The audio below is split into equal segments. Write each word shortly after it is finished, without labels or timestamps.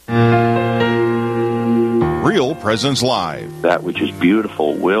Real Presence Live. That which is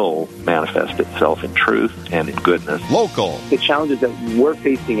beautiful will manifest itself in truth and in goodness. Local. The challenges that we're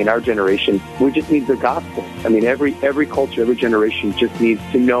facing in our generation, we just need the gospel. I mean, every culture, every generation just needs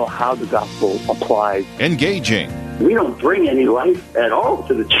to know how the gospel applies. Engaging. We don't bring any life at all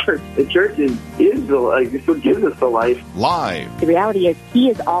to the church. The church is the life. It's what gives us the life. Live. The reality is He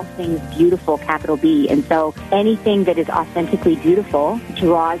is all things beautiful, capital B. And so anything that is authentically beautiful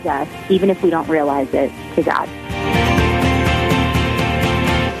draws us, even if we don't realize it, to God.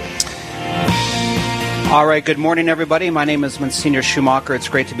 All right, good morning, everybody. My name is Monsignor Schumacher. It's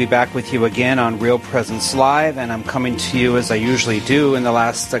great to be back with you again on Real Presence Live, and I'm coming to you, as I usually do in the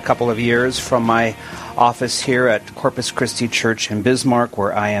last couple of years, from my office here at Corpus Christi Church in Bismarck,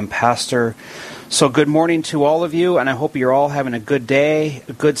 where I am pastor. So good morning to all of you, and I hope you're all having a good day,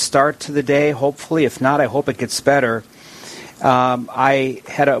 a good start to the day, hopefully. If not, I hope it gets better. I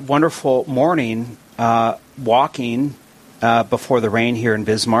had a wonderful morning walking before the rain here in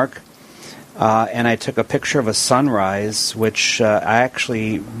Bismarck. And I took a picture of a sunrise, which I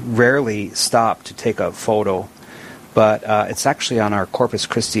actually rarely stop to take a photo. But it's actually on our Corpus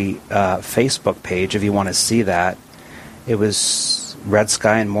Christi Facebook page if you want to see that. It was red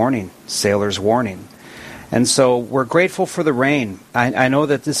sky and morning, sailor's warning. And so we're grateful for the rain. I know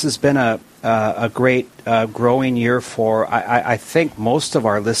that this has been a great growing year for, I think, most of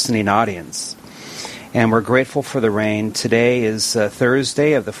our listening audience. And we're grateful for the rain. Today is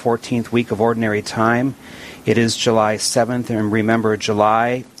Thursday of the 14th week of Ordinary Time. It is July 7th, and remember,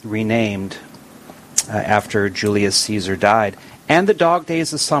 July renamed after Julius Caesar died. And the dog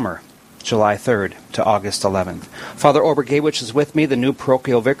days of summer, July 3rd to August 11th. Father Obergewich is with me, the new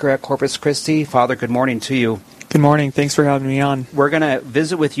parochial vicar at Corpus Christi. Father, good morning to you. Good morning. Thanks for having me on. We're going to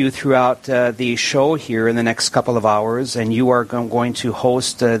visit with you throughout the show here in the next couple of hours, and you are going to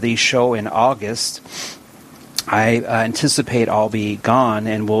host the show in August. I anticipate I'll be gone,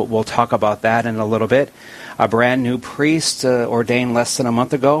 and we'll talk about that in a little bit. A brand new priest ordained less than a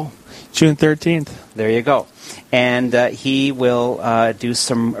month ago. June 13th. There you go. And he will do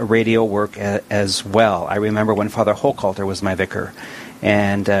some radio work as well. I remember when Father Hochhalter was my vicar.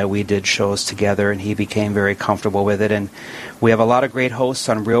 And we did shows together, and he became very comfortable with it. And we have a lot of great hosts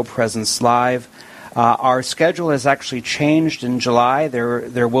on Real Presence Live. Our schedule has actually changed in July.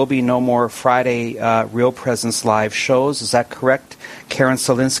 There will be no more Friday Real Presence Live shows. Is that correct? Karen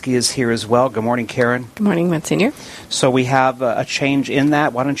Solinsky is here as well. Good morning, Karen. Good morning, Monsignor. So we have a change in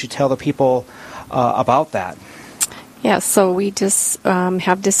that. Why don't you tell the people about that? Yeah, so we just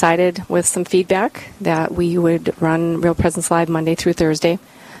have decided with some feedback that we would run Real Presence Live Monday through Thursday,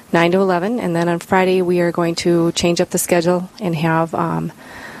 9 to 11. And then on Friday, we are going to change up the schedule and have a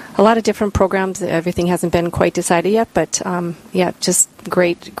lot of different programs. Everything hasn't been quite decided yet, but just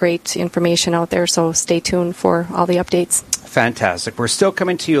great information out there. So stay tuned for all the updates. Fantastic. We're still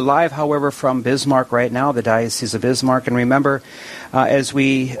coming to you live, however, from Bismarck right now, the Diocese of Bismarck. And remember, as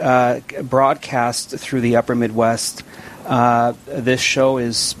we broadcast through the Upper Midwest, this show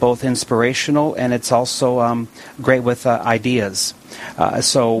is both inspirational and it's also great with ideas.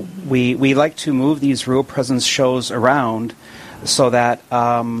 So we like to move these Real Presence shows around so that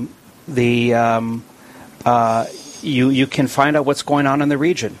you can find out what's going on in the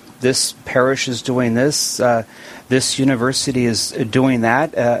region. This parish is doing this, this university is doing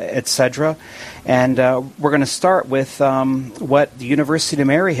that, etc. And we're going to start with what the University of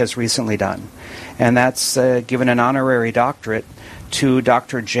Mary has recently done, and that's given an honorary doctorate to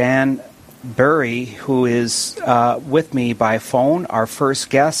Dr. Jan Burry, who is with me by phone, our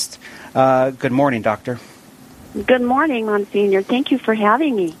first guest. Good morning, Doctor. Good morning, Monsignor. Thank you for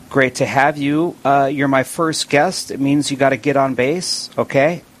having me. Great to have you. You're my first guest. It means you got to get on base,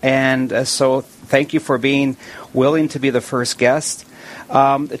 okay? And so thank you for being willing to be the first guest.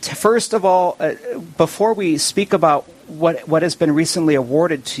 First of all, before we speak about what has been recently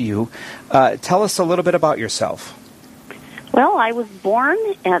awarded to you, tell us a little bit about yourself. Well, I was born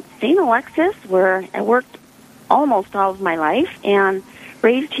at St. Alexis, where I worked almost all of my life, and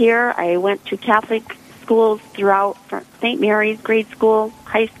raised here. I went to Catholic schools throughout St. Mary's, grade school,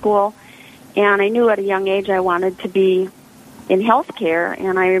 high school, and I knew at a young age I wanted to be in healthcare.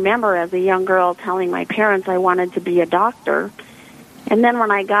 And I remember as a young girl telling my parents I wanted to be a doctor. And then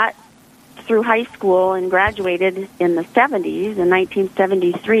when I got through high school and graduated in the 70s, in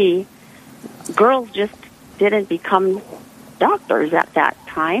 1973, girls just didn't become doctors at that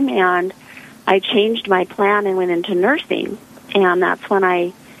time, and I changed my plan and went into nursing. And that's when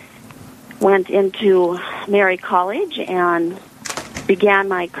I went into Mary College and began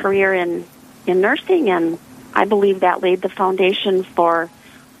my career in nursing, and I believe that laid the foundation for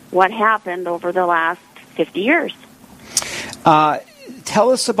what happened over the last 50 years.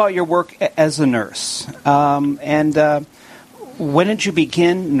 Tell us about your work as a nurse. When did you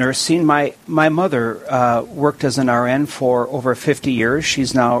begin nursing? My mother worked as an RN for over 50 years.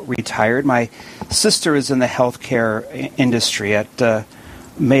 She's now retired. My sister is in the healthcare industry at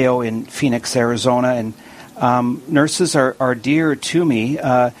Mayo in Phoenix, Arizona, and nurses are dear to me.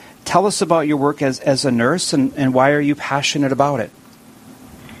 Tell us about your work as a nurse, and why are you passionate about it?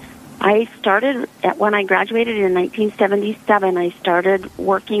 I started, when I graduated in 1977, I started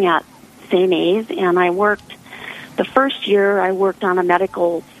working at St. A's, and I worked, the first year I worked on a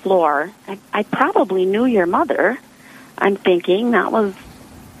medical floor. I probably knew your mother, I'm thinking. That was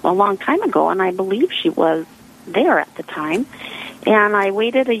a long time ago, and I believe she was there at the time. And I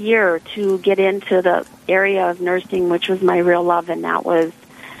waited a year to get into the area of nursing, which was my real love, and that was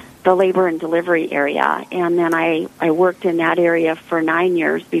the labor and delivery area. And then I worked in that area for 9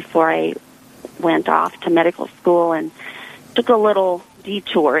 years before I went off to medical school and took a little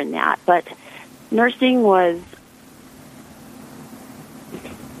detour in that. But nursing was,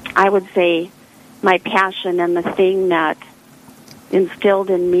 I would say, my passion and the thing that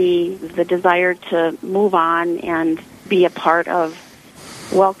instilled in me the desire to move on and be a part of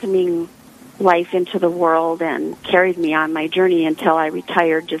welcoming life into the world, and carried me on my journey until I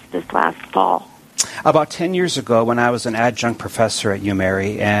retired just this last fall. About 10 years ago, when I was an adjunct professor at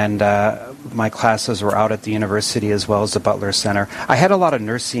UMary, and my classes were out at the university as well as the Butler Center, I had a lot of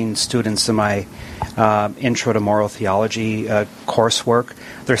nursing students in my Intro to Moral Theology coursework.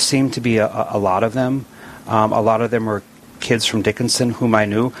 There seemed to be a lot of them. A lot of them were kids from Dickinson whom I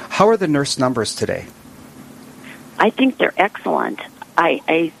knew. How are the nurse numbers today? I think they're excellent.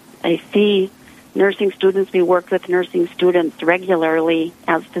 I see nursing students. We work with nursing students regularly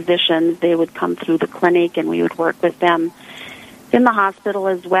as physicians. They would come through the clinic, and we would work with them in the hospital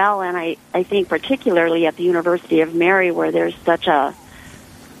as well. And I think particularly at the University of Mary, where there's such a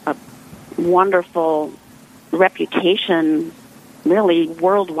wonderful reputation, really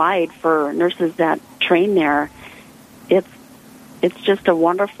worldwide, for nurses that train there, it's just a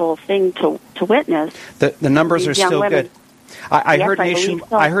wonderful thing to witness. The numbers are still women. good. I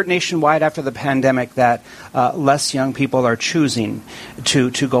heard nationwide after the pandemic that less young people are choosing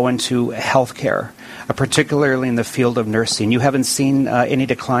to go into healthcare, particularly in the field of nursing. You haven't seen any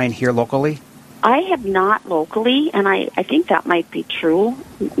decline here locally? I have not locally, and I think that might be true,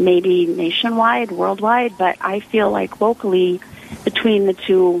 maybe nationwide, worldwide, but I feel like locally, between the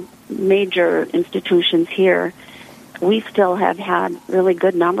two major institutions here, we still have had really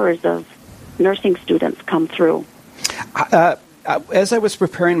good numbers of nursing students come through. As I was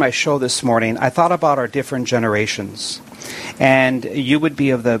preparing my show this morning, I thought about our different generations. And you would be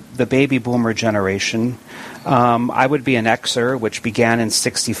of the baby boomer generation. I would be an Xer, which began in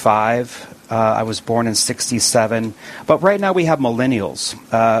 65. I was born in 67. But right now we have millennials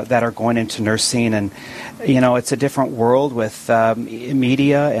that are going into nursing. And, it's a different world with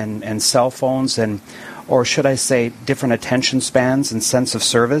media and cell phones or should I say, different attention spans and sense of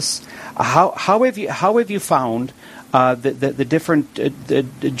service. How have you found the different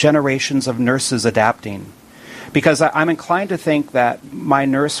generations of nurses adapting? Because I'm inclined to think that my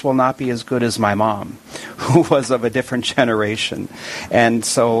nurse will not be as good as my mom, who was of a different generation. And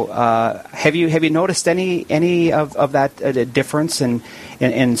so, have you noticed any of that difference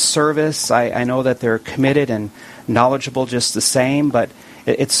in service? I know that they're committed and knowledgeable just the same, but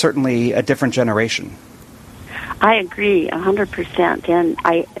it's certainly a different generation. I agree 100%, and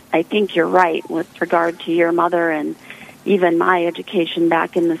I think you're right with regard to your mother and even my education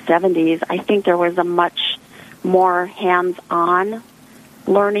back in the 70s. I think there was a much more hands-on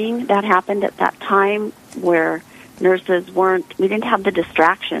learning that happened at that time, where nurses we didn't have the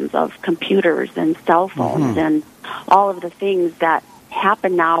distractions of computers and cell phones and all of the things that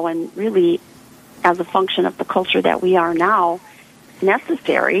happen now, and really, as a function of the culture that we are now,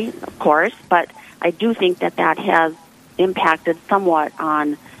 necessary, of course, but I do think that has impacted somewhat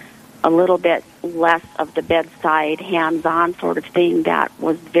on a little bit less of the bedside, hands-on sort of thing that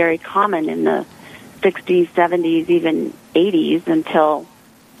was very common in the 60s, 70s, even 80s, until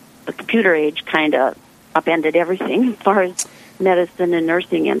the computer age kind of upended everything as far as medicine and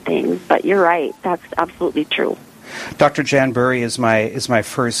nursing and things. But you're right, that's absolutely true. Dr. Jan Burry is my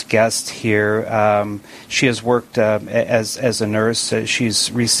first guest here. She has worked as a nurse. She's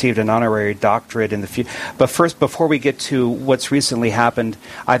received an honorary doctorate in the field. But first, before we get to what's recently happened,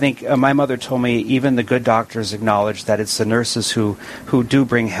 I think my mother told me even the good doctors acknowledge that it's the nurses who do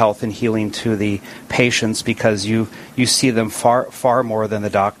bring health and healing to the patients, because you see them far more than the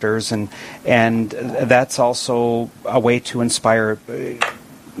doctors, and that's also a way to inspire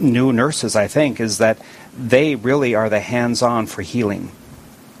new nurses, I think, is that they really are the hands-on for healing.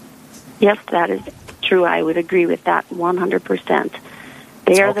 Yes, that is true. I would agree with that 100%.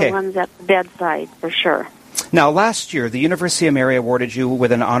 They are the ones at the bedside, for sure. Now, last year, the University of Mary awarded you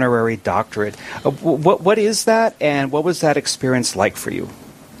with an honorary doctorate. What is that, and what was that experience like for you?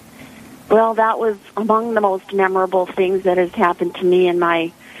 Well, that was among the most memorable things that has happened to me in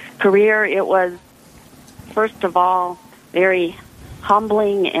my career. It was, first of all, very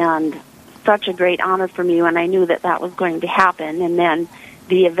humbling and such a great honor for me when I knew that that was going to happen. And then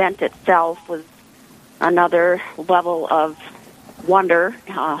the event itself was another level of wonder,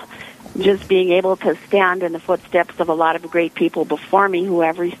 just being able to stand in the footsteps of a lot of great people before me who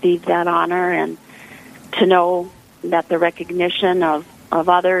have received that honor, and to know that the recognition of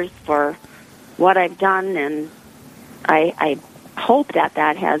others for what I've done, and I hope that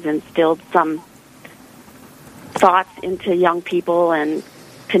that has instilled some thoughts into young people and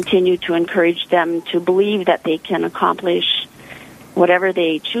continue to encourage them to believe that they can accomplish whatever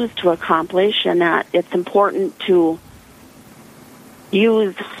they choose to accomplish, and that it's important to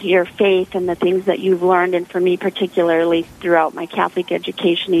use your faith and the things that you've learned, and for me particularly throughout my Catholic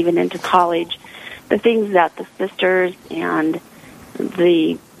education, even into college, the things that the sisters and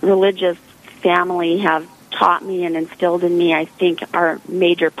the religious family have taught me and instilled in me, I think are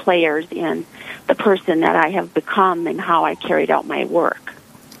major players in the person that I have become and how I carried out my work.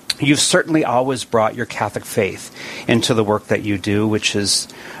 You've certainly always brought your Catholic faith into the work that you do, which is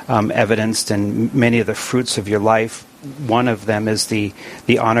evidenced in many of the fruits of your life. One of them is the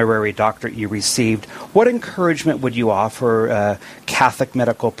honorary doctorate you received. What encouragement would you offer Catholic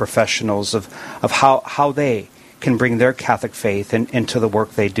medical professionals of how they can bring their Catholic faith into the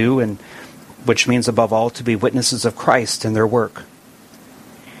work they do, and which means above all to be witnesses of Christ in their work?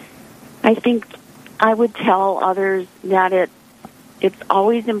 I think I would tell others that it's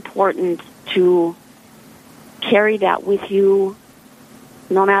always important to carry that with you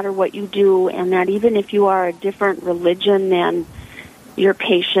no matter what you do, and that even if you are a different religion than your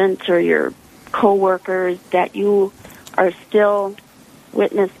patients or your co-workers, that you are still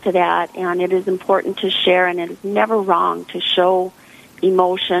witness to that, and it is important to share, and it is never wrong to show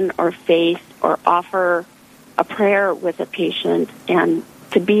emotion or faith or offer a prayer with a patient, and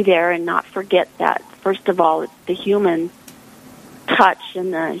to be there and not forget that, first of all, it's the human touch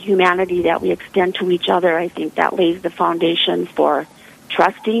and the humanity that we extend to each other. I think that lays the foundation for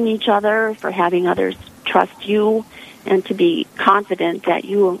trusting each other, for having others trust you, and to be confident that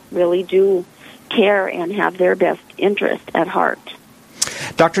you really do care and have their best interest at heart.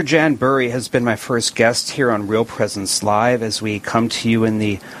 Dr. Jan Bury has been my first guest here on Real Presence Live as we come to you in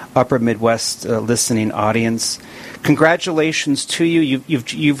the Upper Midwest listening audience. Congratulations to you.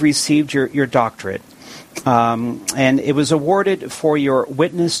 You've received your doctorate. And it was awarded for your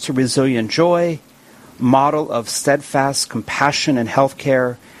witness to resilient joy, model of steadfast compassion in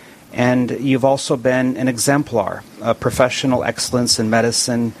healthcare, and you've also been an exemplar of professional excellence in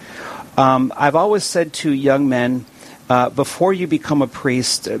medicine. I've always said to young men, before you become a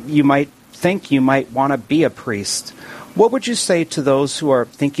priest, you might think you might want to be a priest. What would you say to those who are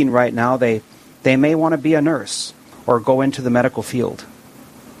thinking right now they may want to be a nurse or go into the medical field?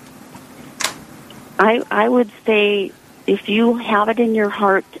 I would say if you have it in your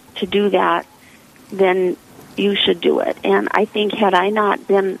heart to do that, then you should do it. And I think had I not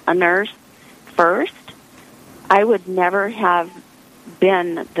been a nurse first, I would never have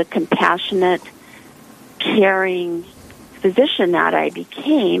been the compassionate, caring physician that I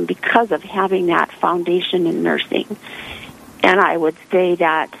became because of having that foundation in nursing. And I would say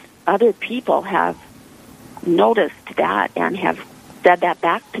that other people have noticed that and have said that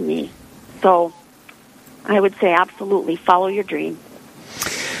back to me. So I would say absolutely follow your dream.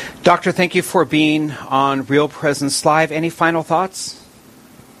 Doctor, thank you for being on Real Presence Live. Any final thoughts?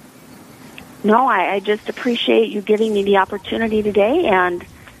 No, I just appreciate you giving me the opportunity today, and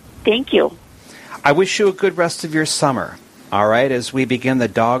thank you. I wish you a good rest of your summer. All right, as we begin the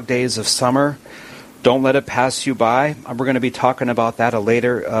dog days of summer, don't let it pass you by. We're going to be talking about that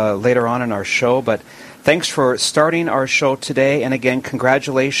later on in our show, but thanks for starting our show today. And again,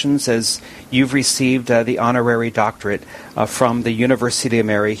 congratulations as you've received the honorary doctorate from the University of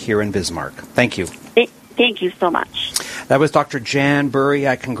Mary here in Bismarck. Thank you. Thank you so much. That was Dr. Jan Bury.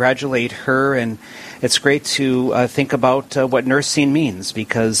 I congratulate her, and it's great to think about what nursing means,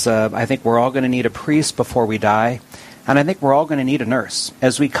 because I think we're all going to need a priest before we die, and I think we're all going to need a nurse.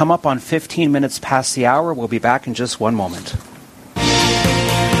 As we come up on 15 minutes past the hour, we'll be back in just one moment.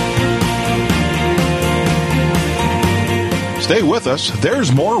 Stay with us.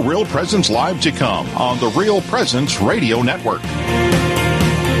 There's more Real Presence Live to come on the Real Presence Radio Network.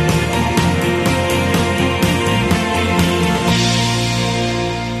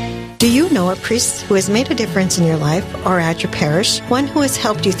 priest who has made a difference in your life or at your parish, one who has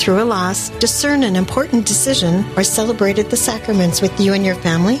helped you through a loss, discern an important decision, or celebrated the sacraments with you and your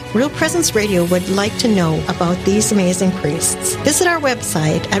family? Real Presence Radio would like to know about these amazing priests. Visit our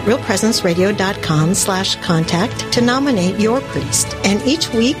website at realpresenceradio.com/contact to nominate your priest. And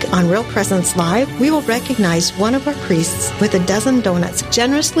each week on Real Presence Live, we will recognize one of our priests with a dozen donuts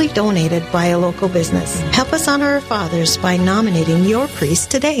generously donated by a local business. Help us honor our fathers by nominating your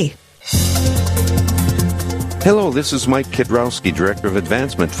priest today. Hello, this is Mike Kidrowski, Director of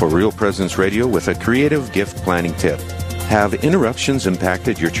Advancement for Real Presence Radio with a creative gift planning tip. Have interruptions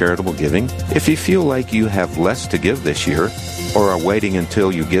impacted your charitable giving? If you feel like you have less to give this year, or are waiting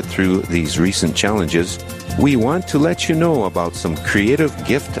until you get through these recent challenges, we want to let you know about some creative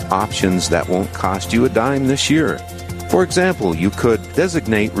gift options that won't cost you a dime this year. For example, you could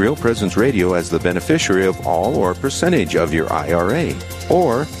designate Real Presence Radio as the beneficiary of all or percentage of your IRA,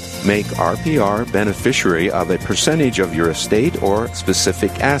 or make RPR beneficiary of a percentage of your estate or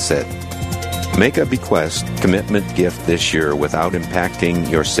specific asset. Make a bequest commitment gift this year without impacting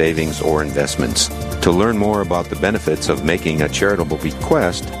your savings or investments. To learn more about the benefits of making a charitable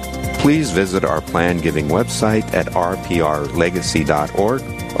bequest, please visit our plan giving website at rprlegacy.org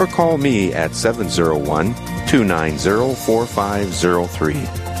or call me at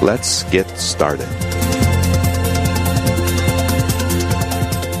 701-290-4503. Let's get started.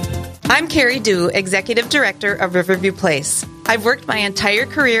 I'm Carrie Dew, Executive Director of Riverview Place. I've worked my entire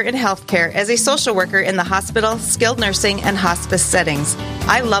career in healthcare as a social worker in the hospital, skilled nursing, and hospice settings.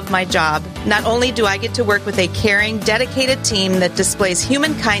 I love my job. Not only do I get to work with a caring, dedicated team that displays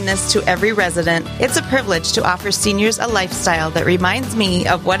human kindness to every resident, it's a privilege to offer seniors a lifestyle that reminds me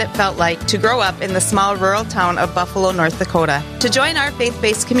of what it felt like to grow up in the small rural town of Buffalo, North Dakota. To join our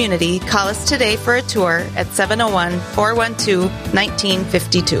faith-based community, call us today for a tour at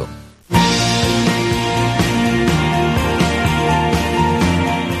 701-412-1952.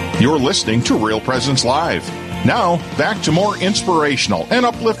 You're listening to Real Presence Live. Now, back to more inspirational and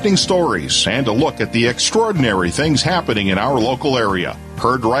uplifting stories and a look at the extraordinary things happening in our local area.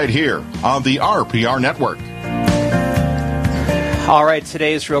 Heard right here on the RPR Network. All right,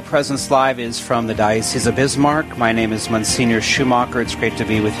 today's Real Presence Live is from the Diocese of Bismarck. My name is Monsignor Schumacher. It's great to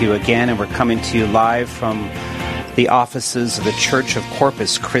be with you again, and we're coming to you live from the offices of the Church of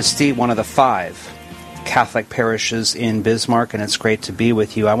Corpus Christi, one of the 5 Catholic parishes in Bismarck, and it's great to be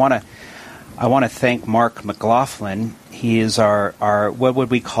with you. I want to thank Mark McLaughlin. He is our what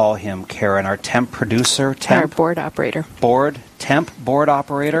would we call him, Karen? Our temp producer, our board operator. Board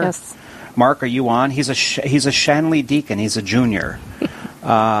operator. Yes. Mark, are you on? He's a Shanley deacon. He's a junior.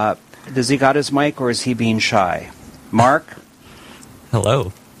 Does he got his mic, or is he being shy? Mark.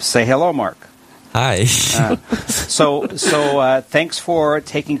 Hello. Say hello, Mark. Hi. So thanks for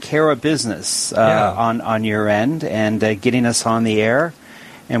taking care of business on your end and getting us on the air,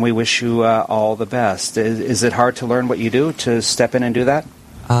 and we wish you all the best. Is it hard to learn what you do, to step in and do that?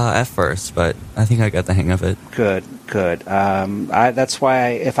 At first, but I think I got the hang of it. Good. That's why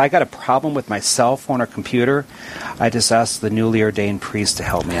if I got a problem with my cell phone or computer, I just ask the newly ordained priest to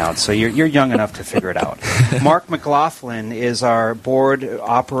help me out. So you're young enough to figure it out. Mark McLaughlin is our board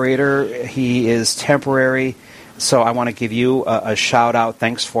operator. He is temporary. So I want to give you a shout out.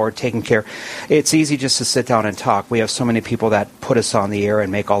 Thanks for taking care. It's easy just to sit down and talk. We have so many people that put us on the air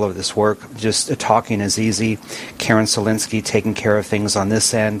and make all of this work. Just talking is easy. Karen Solinsky taking care of things on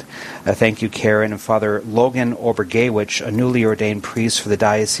this end. Thank you, Karen. And Father Logan Obergewich, a newly ordained priest for the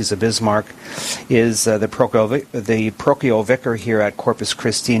Diocese of Bismarck, is the parochial vicar here at Corpus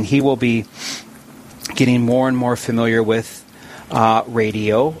Christi, and he will be getting more and more familiar with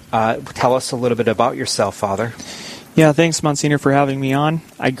radio. Tell us a little bit about yourself, Father. Yeah, thanks, Monsignor, for having me on.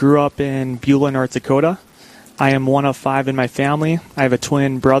 I grew up in Beulah, North Dakota. I am one of 5 in my family. I have a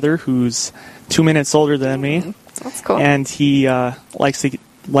twin brother who's 2 minutes older than me. That's cool. And he likes to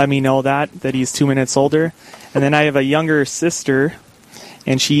let me know that he's 2 minutes older. And then I have a younger sister,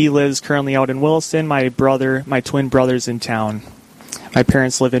 and she lives currently out in Williston. My twin brother's in town. My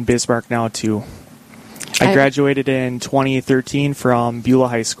parents live in Bismarck now, too. I graduated in 2013 from Beulah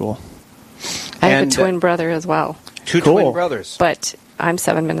High School. I have a twin brother as well. Two twin brothers. But I'm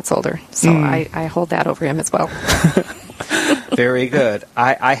 7 minutes older, so I hold that over him as well. Very good.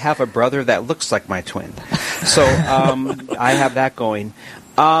 I have a brother that looks like my twin. So I have that going.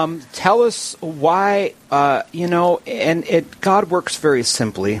 Tell us why, God works very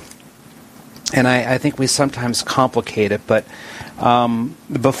simply. And I think we sometimes complicate it, but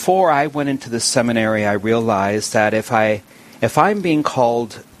before I went into the seminary, I realized that if I'm being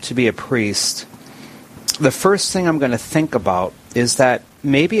called to be a priest, the first thing I'm going to think about is that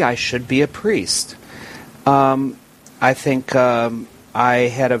maybe I should be a priest. I think I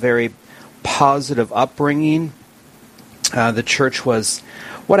had a very positive upbringing. The church was,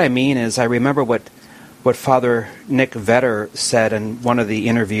 what I mean is, I remember what Father Nick Vetter said in one of the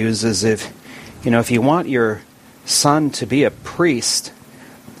interviews is if you want your son to be a priest,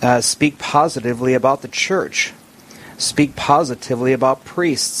 speak positively about the church. Speak positively about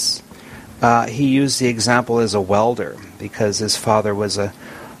priests. He used the example as a welder because his father was a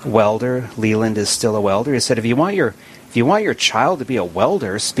welder. Leland is still a welder. He said, if you want your child to be a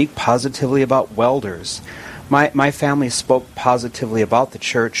welder, speak positively about welders. My family spoke positively about the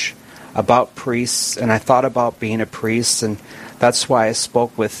church, about priests, and I thought about being a priest, and that's why I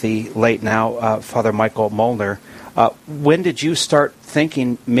spoke with the late now Father Michael Molnar. When did you start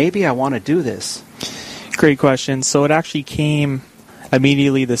thinking, maybe I want to do this? Great question. So it actually came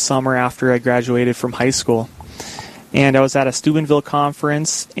immediately the summer after I graduated from high school. And I was at a Steubenville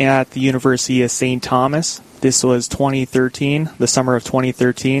conference at the University of St. Thomas. This was 2013, the summer of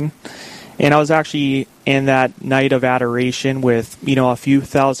 2013. And I was actually in that night of adoration with, a few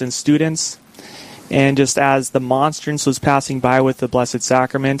thousand students. And just as the monstrance was passing by with the Blessed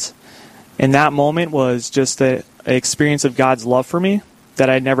Sacrament, and that moment was just an experience of God's love for me that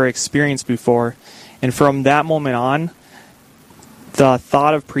I'd never experienced before. And from that moment on, the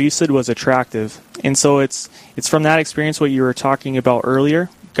thought of priesthood was attractive. And so it's from that experience what you were talking about earlier.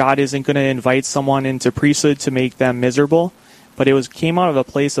 God isn't going to invite someone into priesthood to make them miserable, but came out of a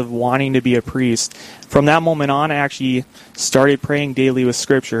place of wanting to be a priest. From that moment on, I actually started praying daily with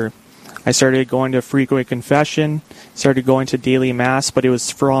Scripture. I started going to frequent confession, started going to daily Mass, but it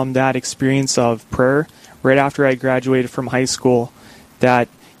was from that experience of prayer right after I graduated from high school that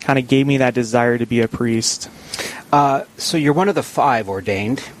kind of gave me that desire to be a priest. So you're one of the 5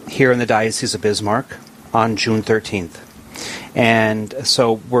 ordained here in the Diocese of Bismarck on June 13th. And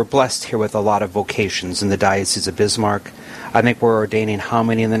so we're blessed here with a lot of vocations in the Diocese of Bismarck. I think we're ordaining how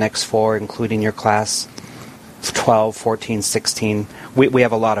many in the next 4, including your class? 12, 14, 16. We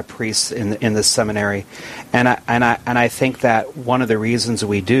have a lot of priests in the seminary. And I think that one of the reasons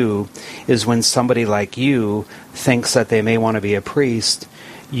we do is when somebody like you thinks that they may want to be a priest,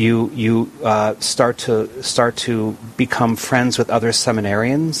 you start to become friends with other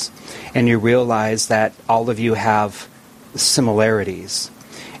seminarians, and you realize that all of you have similarities,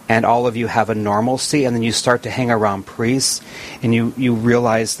 and all of you have a normalcy, and then you start to hang around priests, and you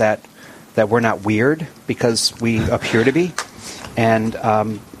realize that we're not weird because we appear to be, and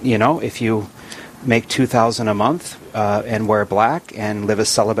if you make $2,000 a month and wear black and live a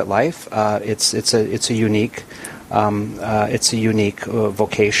celibate life, it's a unique. It's a unique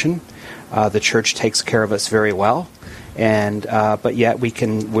vocation. The church takes care of us very well, and but yet we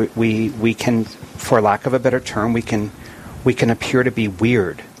can, for lack of a better term, we can appear to be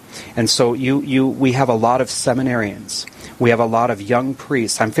weird. And so we have a lot of seminarians. We have a lot of young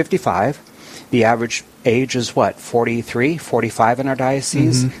priests. I'm 55. The average age is what, 43, 45 in our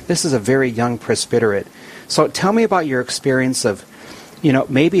diocese? Mm-hmm. This is a very young presbyterate. So tell me about your experience of,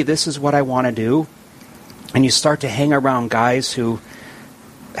 maybe this is what I want to do. And you start to hang around guys who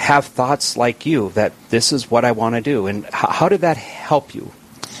have thoughts like you, that this is what I want to do. And how did that help you?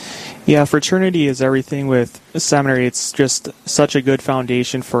 Yeah, fraternity is everything with seminary. It's just such a good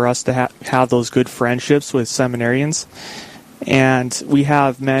foundation for us to have those good friendships with seminarians. And we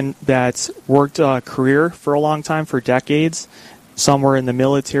have men that worked a career for a long time, for decades. Some were in the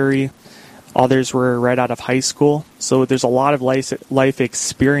military. Others were right out of high school. So there's a lot of life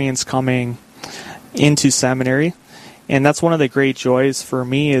experience coming into seminary, and that's one of the great joys for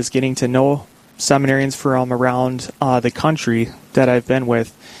me, is getting to know seminarians from around the country that I've been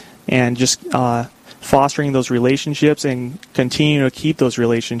with, and just fostering those relationships and continuing to keep those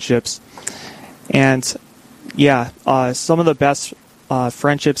relationships. And some of the best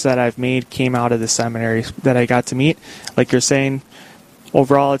friendships that I've made came out of the seminary that I got to meet. Like you're saying,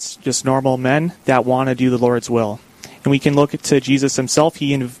 overall it's just normal men that want to do the Lord's will. And we can look to Jesus himself.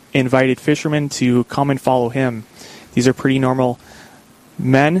 He invited fishermen to come and follow him. These are pretty normal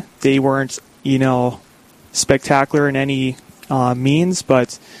men. They weren't, spectacular in any means,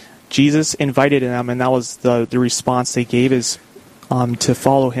 but Jesus invited them, and that was the response they gave, is to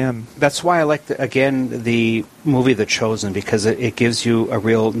follow him. That's why I like, the movie The Chosen, because it gives you a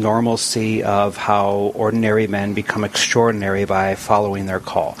real normalcy of how ordinary men become extraordinary by following their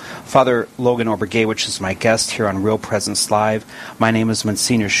call. Father Logan Obergay, is my guest here on Real Presence Live. My name is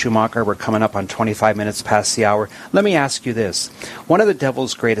Monsignor Schumacher. We're coming up on 25 minutes past the hour. Let me ask you this. One of the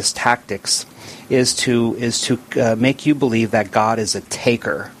devil's greatest tactics is to make you believe that God is a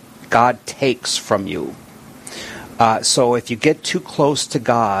taker. God takes from you. So if you get too close to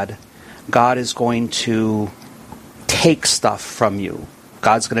God, God is going to take stuff from you.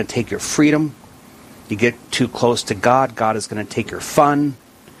 God's going to take your freedom. You get too close to God, God is going to take your fun.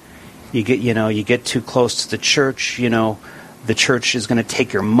 You get too close to the church, the church is going to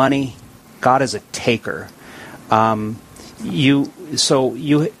take your money. God is a taker.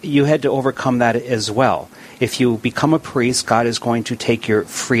 You had to overcome that as well. If you become a priest, God is going to take your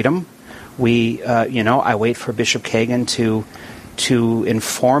freedom. I wait for Bishop Kagan to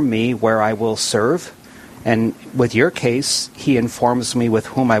inform me where I will serve, and with your case, he informs me with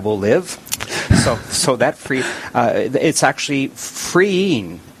whom I will live. So that it's actually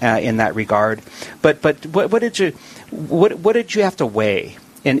freeing in that regard. But what did you have to weigh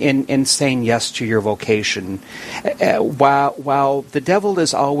in saying yes to your vocation? While the devil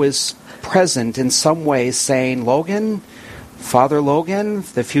is always present in some way, saying, Father Logan,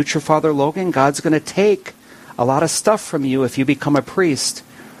 the future Father Logan, God's going to take a lot of stuff from you if you become a priest.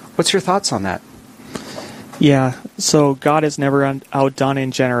 What's your thoughts on that? Yeah, so God is never outdone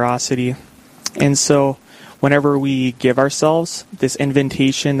in generosity. And so whenever we give ourselves, this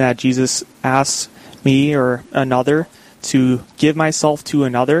invitation that Jesus asks me or another to give myself to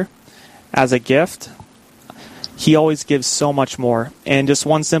another as a gift, he always gives so much more. And just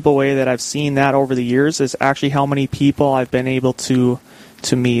one simple way that I've seen that over the years is actually how many people I've been able to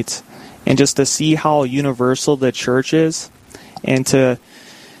meet. And just to see how universal the church is, and to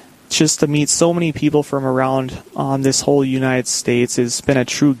meet so many people from around this whole United States has been a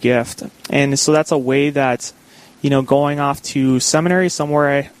true gift. And so that's a way that, going off to seminary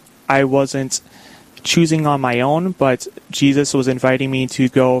somewhere I wasn't choosing on my own, but Jesus was inviting me to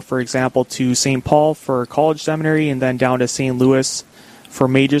go, for example, to St. Paul for college seminary and then down to St. Louis for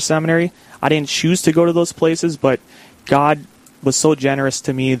major seminary. I didn't choose to go to those places, but God was so generous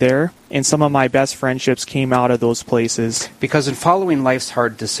to me there, and some of my best friendships came out of those places. Because in following life's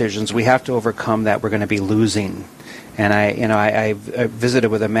hard decisions, we have to overcome that we're going to be losing. And I visited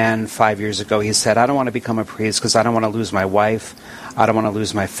with a man 5 years ago. He said, I don't want to become a priest because I don't want to lose my wife. I don't want to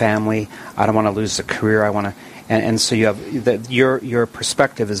lose my family. I don't want to lose the career. And so you have your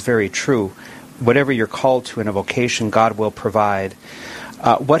perspective is very true. Whatever you're called to in a vocation, God will provide.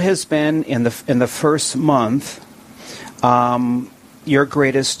 What has been in the first month your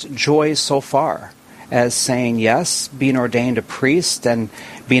greatest joy so far, as saying yes, being ordained a priest and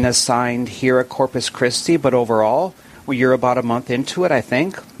being assigned here at Corpus Christi, but overall, you're about a month into it, I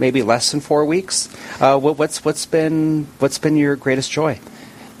think, maybe less than 4 weeks. What's been your greatest joy?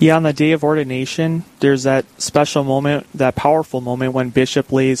 Yeah, on the day of ordination, there's that special moment, that powerful moment when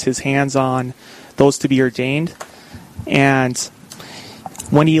Bishop lays his hands on those to be ordained. And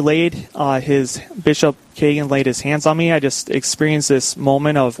when he Bishop Kagan laid his hands on me, I just experienced this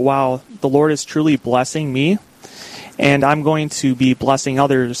moment of, wow, the Lord is truly blessing me, and I'm going to be blessing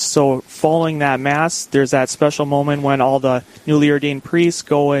others. So following that Mass, there's that special moment when all the newly ordained priests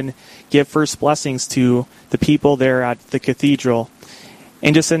go and give first blessings to the people there at the cathedral.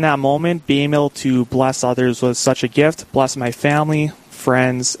 And just in that moment, being able to bless others was such a gift. Bless my family,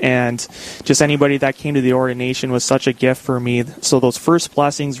 friends, and just anybody that came to the ordination was such a gift for me. So those first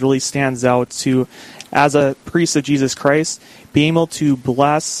blessings really stands out to, as a priest of Jesus Christ, being able to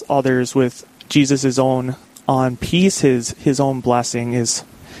bless others with Jesus' own peace, his own blessing, is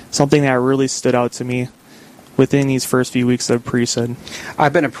something that really stood out to me within these first few weeks of priesthood.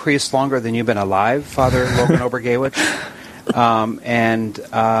 I've been a priest longer than you've been alive, Father Logan Obergewich.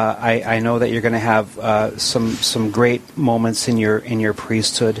 I know that you're going to have some great moments in your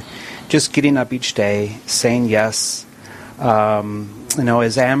priesthood. Just getting up each day, saying yes.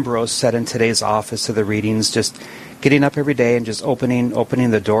 As Ambrose said in today's office of the readings, just getting up every day and just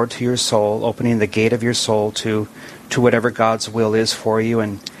opening the door to your soul, opening the gate of your soul to whatever God's will is for you,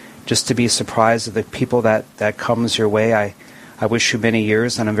 and just to be surprised at the people that comes your way. I wish you many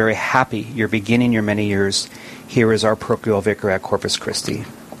years, and I'm very happy you're beginning your many years here as our parochial vicar at Corpus Christi.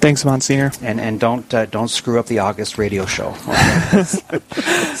 Thanks, Monsignor. And don't screw up the August radio show.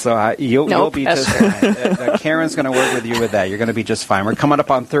 So you'll be just fine. Karen's going to work with you with that. You're going to be just fine. We're coming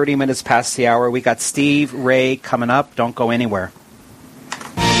up on 30 minutes past the hour. We got Steve Ray coming up. Don't go anywhere.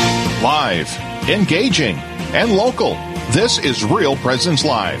 Live, engaging, and local. This is Real Presence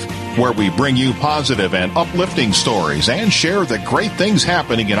Live, where we bring you positive and uplifting stories and share the great things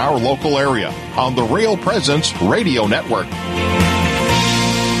happening in our local area on the Real Presence Radio Network.